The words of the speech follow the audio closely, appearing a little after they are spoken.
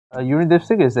A urine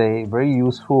dipstick is a very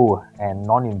useful and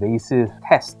non-invasive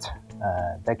test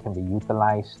that can be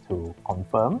utilized to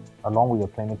confirm, along with your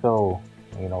clinical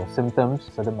symptoms,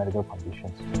 certain medical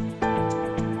conditions.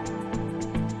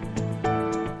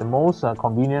 The most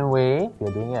convenient way, if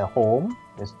you're doing it at home,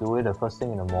 is do it the first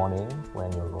thing in the morning when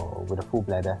you're with a full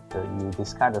bladder. So you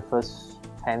discard the first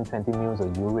 10-20 ml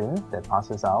of urine that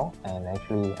passes out and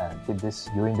actually dip this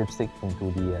urine dipstick into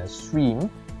the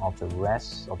stream of the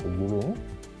rest of the urine,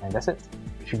 and that's it.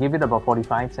 You should give it about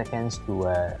 45 seconds to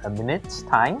a minute's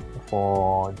time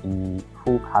for the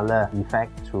full color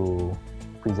effect to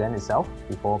present itself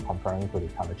before comparing to the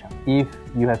color chart. If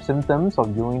you have symptoms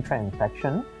of urinary tract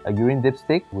infection, a urine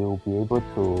dipstick will be able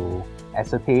to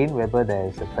ascertain whether there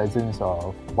is a presence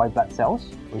of white blood cells,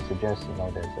 which suggests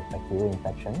there's a bacterial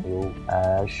infection. It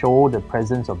will show the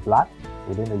presence of blood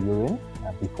within the urine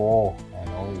before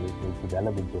it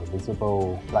develop into a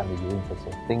visible blood in the urine per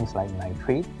se. Things like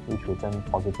nitrate, which will turn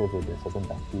positive if there's certain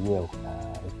bacteria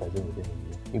is present within the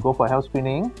urine. You go for health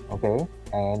screening, okay,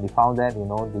 and they found that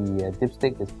the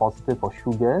dipstick is positive for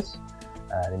sugars.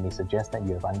 They may suggest that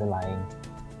you have underlying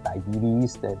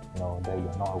diabetes that that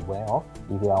you're not aware of.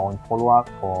 If you are on follow-up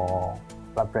for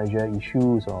blood pressure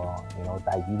issues or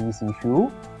diabetes issue,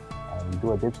 and you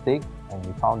do a dipstick and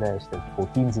you found there's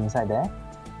proteins inside there,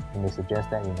 it may suggest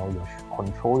that you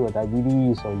control your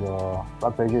diabetes or your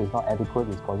blood pressure is not adequate,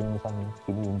 it's causing some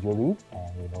kidney injury,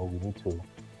 and we need to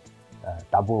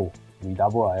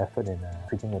redouble our effort in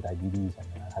treating your diabetes and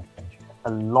hypertension.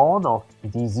 A lot of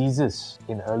diseases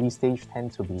in early stage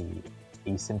tend to be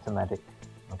asymptomatic.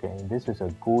 Okay, this is a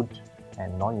good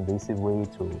and non-invasive way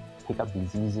to pick up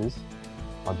diseases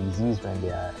or disease when they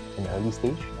are in early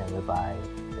stage, and whereby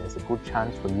there's a good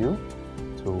chance for you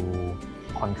to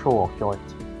control or cure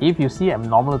it. If you see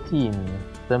abnormality in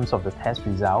terms of the test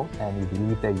result and you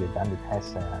believe that you've done the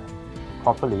test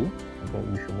properly, okay,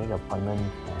 you should make an appointment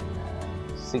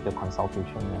and seek a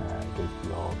consultation with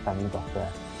your family doctor.